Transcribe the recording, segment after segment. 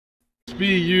Be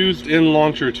used in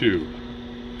launcher tube.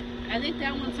 I think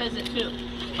that one says it too.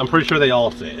 I'm pretty sure they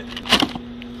all say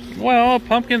it. Well, a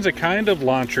pumpkin's a kind of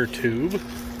launcher tube.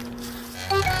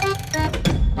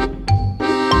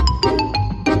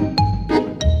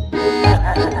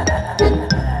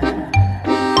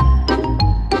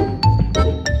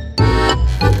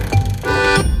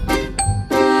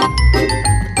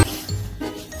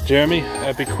 Jeremy,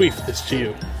 I bequeath this to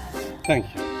you. Thank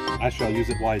you. I shall use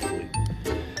it wisely.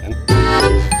 And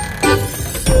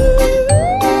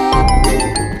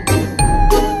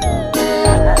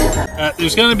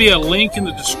there's going to be a link in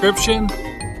the description.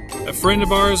 A friend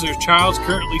of ours, their child's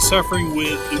currently suffering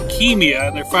with leukemia,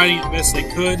 and they're fighting it best they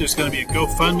could. There's going to be a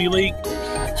GoFundMe link.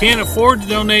 If you can't afford to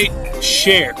donate,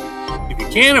 share. If you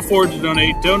can't afford to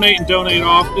donate and donate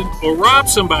often, or rob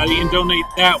somebody and donate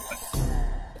that way.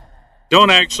 Don't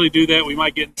actually do that. We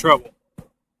might get in trouble.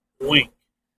 Wink.